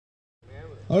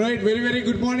All right, very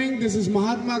good morning. This is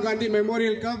Mahatma Gandhi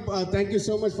Memorial Cup. Thank you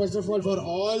so much, first of all, for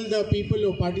all the people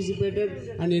who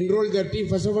participated and enrolled their team.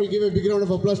 First of all, give a big round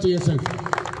of applause to yourself.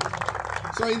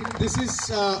 So this is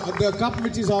the cup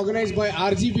which is organized by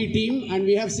RGB team, and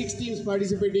we have 6 teams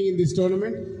participating in this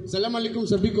tournament. Salam alaikum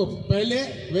sabiko.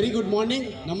 Pehle, very good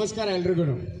morning. Namaskar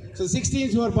elrigu. So 6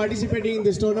 teams who are participating in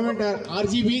this tournament are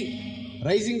RGB,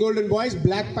 Rising Golden Boys,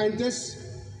 Black Panthers.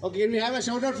 Okay, can we have a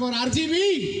shout out for RGB?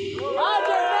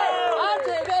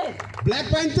 RGB! Black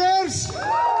Panthers!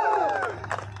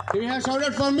 Can we have a shout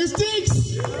out for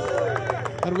Mystics?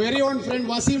 Our very own friend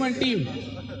Wasim and team.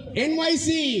 NYC,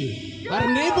 our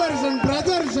neighbors and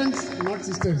brothers and not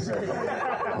sisters.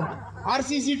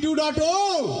 RCC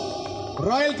 2.0,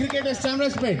 Royal Cricketers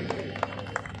Chamberlain.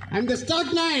 And the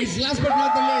Stark Knights, last but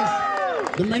not the least,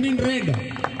 the men in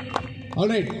red.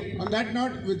 Alright, on that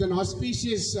note, with an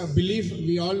auspicious belief,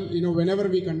 we all, whenever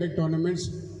we conduct tournaments,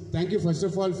 thank you first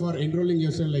of all for enrolling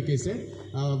yourself, like I said.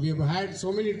 We have had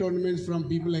so many tournaments from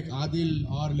people like Adil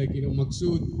or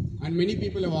Maqsood, and many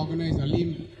people have organized,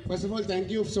 Aleem. First of all,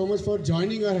 thank you so much for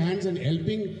joining your hands and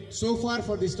helping so far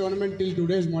for this tournament till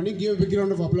today's morning. Give a big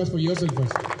round of applause for yourself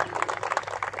first.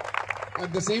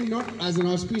 At the same note, as an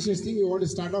auspicious thing, we want to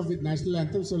start off with National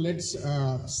Anthem. So let's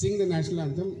sing the National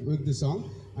Anthem with the song,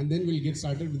 and then we'll get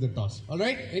started with the toss. All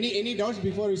right? Any doubts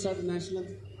before we start the National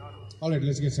Anthem? All right,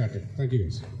 let's get started. Thank you,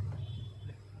 guys.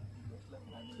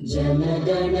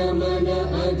 Janagana mana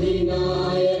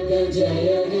adhinayaka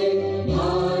jaya he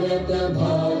Bharata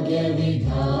bhagya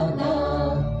vidhata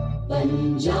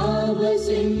Punjab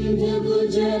Sindh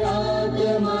Gujarat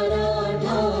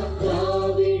Maratha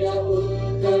Dravida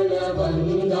Utkala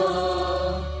Vanga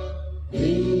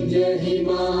Vindhya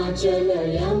Himachala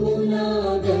Yamuna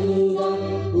Ganga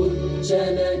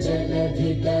Uchchala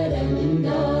Jaladhi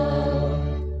Taranga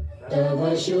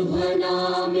Tava Shubha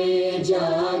Name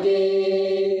Jage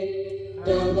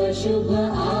तव शुभ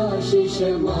आशीष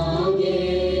मांगे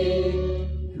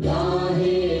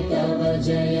गाहे तव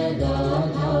जय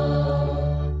गाथा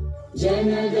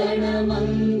जनगण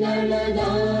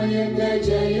मंगलदायक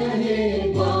जय हे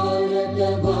भारत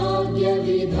भाग्य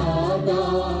विधाता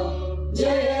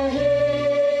जय हे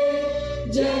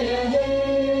जय हे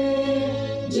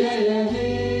जय हे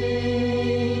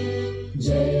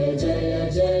जय जय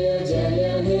जय जय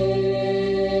हे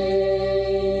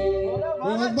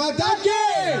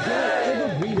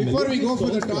Before we go for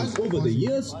the toss, over the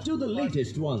years to the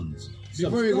latest ones.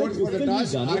 Before we go for the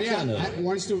toss, Arya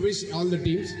wants to wish all the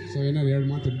teams. So,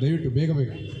 ದಯವಿಟ್ಟು ಬೇಗ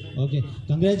ಓಕೆ,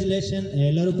 ಕಂಗ್ರ್ಯಾಚುಲೇಷನ್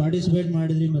ಎಲ್ಲರೂ ಪಾರ್ಟಿಸಿಪೇಟ್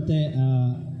ಮಾಡಿದ್ರಿ. ಮತ್ತು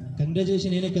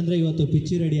ಕಂಗ್ರ್ಯಾಚುಲೇಷನ್ ಏನಕ್ಕಂದರೆ ಇವತ್ತು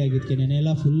ಪಿಚ್ಚಿ ready ಆಗಿದ್ದಕ್ಕೆ ನೆನೆಲ್ಲ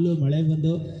full ಮಳೆ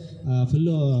ಬಂದು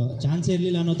full ಚಾನ್ಸೇ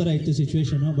ಇರಲಿಲ್ಲ ಅನ್ನೋ ಥರ ಇತ್ತು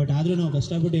ಸಿಚುವೇಶನು. ಬಟ್ ಆದರೂ ನಾವು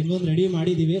ಕಷ್ಟಪಟ್ಟು ಹೆಂಗೊಂದು ರೆಡಿ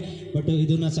ಮಾಡಿದ್ದೀವಿ. ಬಟ್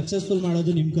ಇದನ್ನು ಸಕ್ಸಸ್ಫುಲ್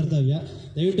ಮಾಡೋದು ನಿಮ್ಮ ಕರ್ತವ್ಯ.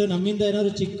 ದಯವಿಟ್ಟು ನಮ್ಮಿಂದ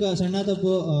ಏನಾದರೂ ಚಿಕ್ಕ ಸಣ್ಣ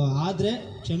ತಪ್ಪು ಆದರೆ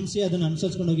ಕ್ಷಮಿಸಿ, ಅದನ್ನು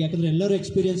ಅನುಸರಿಸ್ಕೊಂಡು ಹೋಗಿ. ಯಾಕಂದರೆ ಎಲ್ಲರೂ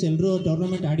ಎಕ್ಸ್ಪೀರಿಯನ್ಸ್, ಎಲ್ಲರೂ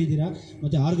ಟೂರ್ನಮೆಂಟ್ ಆಡಿದ್ದೀರಾ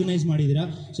ಮತ್ತು ಆರ್ಗನೈಸ್ ಮಾಡಿದ್ದೀರಾ.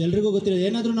 ಸೊ ಎಲ್ರಿಗೂ ಗೊತ್ತಿರೋದು,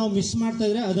 ಏನಾದರೂ ನಾವು ಮಿಸ್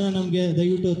ಮಾಡ್ತಾಯಿದ್ರೆ ಅದನ್ನು ನಮಗೆ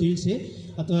ದಯವಿಟ್ಟು ತಿಳಿಸಿ,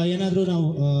 ಅಥವಾ ಏನಾದರೂ ನಾವು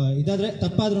ಇದಾದರೆ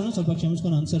ತಪ್ಪಾದ್ರೂ ಸ್ವಲ್ಪ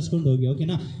ಕ್ಷಮಿಸ್ಕೊಂಡು ಅನುಸರಿಸ್ಕೊಂಡು ಹೋಗಿ.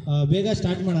 ಓಕೆನಾ? ಬೇಗ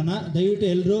ಸ್ಟಾರ್ಟ್ ಮಾಡೋಣ. ದಯವಿಟ್ಟು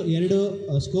ಎಲ್ಲರೂ 2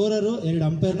 ಸ್ಕೋರರು 2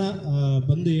 ಅಂಪೈರ್ನ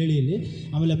ಬಂದು ಹೇಳಿ ಇಲ್ಲಿ.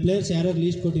 ಆಮೇಲೆ ಪ್ಲೇಯರ್ಸ್ ಯಾರ್ಯಾರು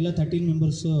ಲೀಸ್ಟ್ ಕೊಟ್ಟಿಲ್ಲ 13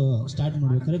 ಮೆಂಬರ್ಸು ಸ್ಟಾರ್ಟ್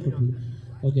ಮಾಡ್ಬೇಕಾದ್ರೆ ಕೊಟ್ಬಿಡಿ.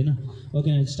 ಓಕೆನಾ?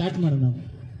 ಓಕೆ, ಸ್ಟಾರ್ಟ್ ಮಾಡೋಣ.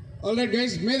 All right,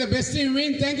 guys, may the best team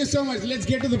win. Thank you so much. Let's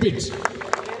get to the pitch.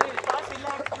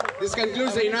 This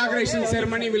concludes the inauguration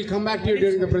ceremony. We'll come back to you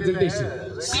during the presentation.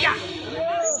 See ya!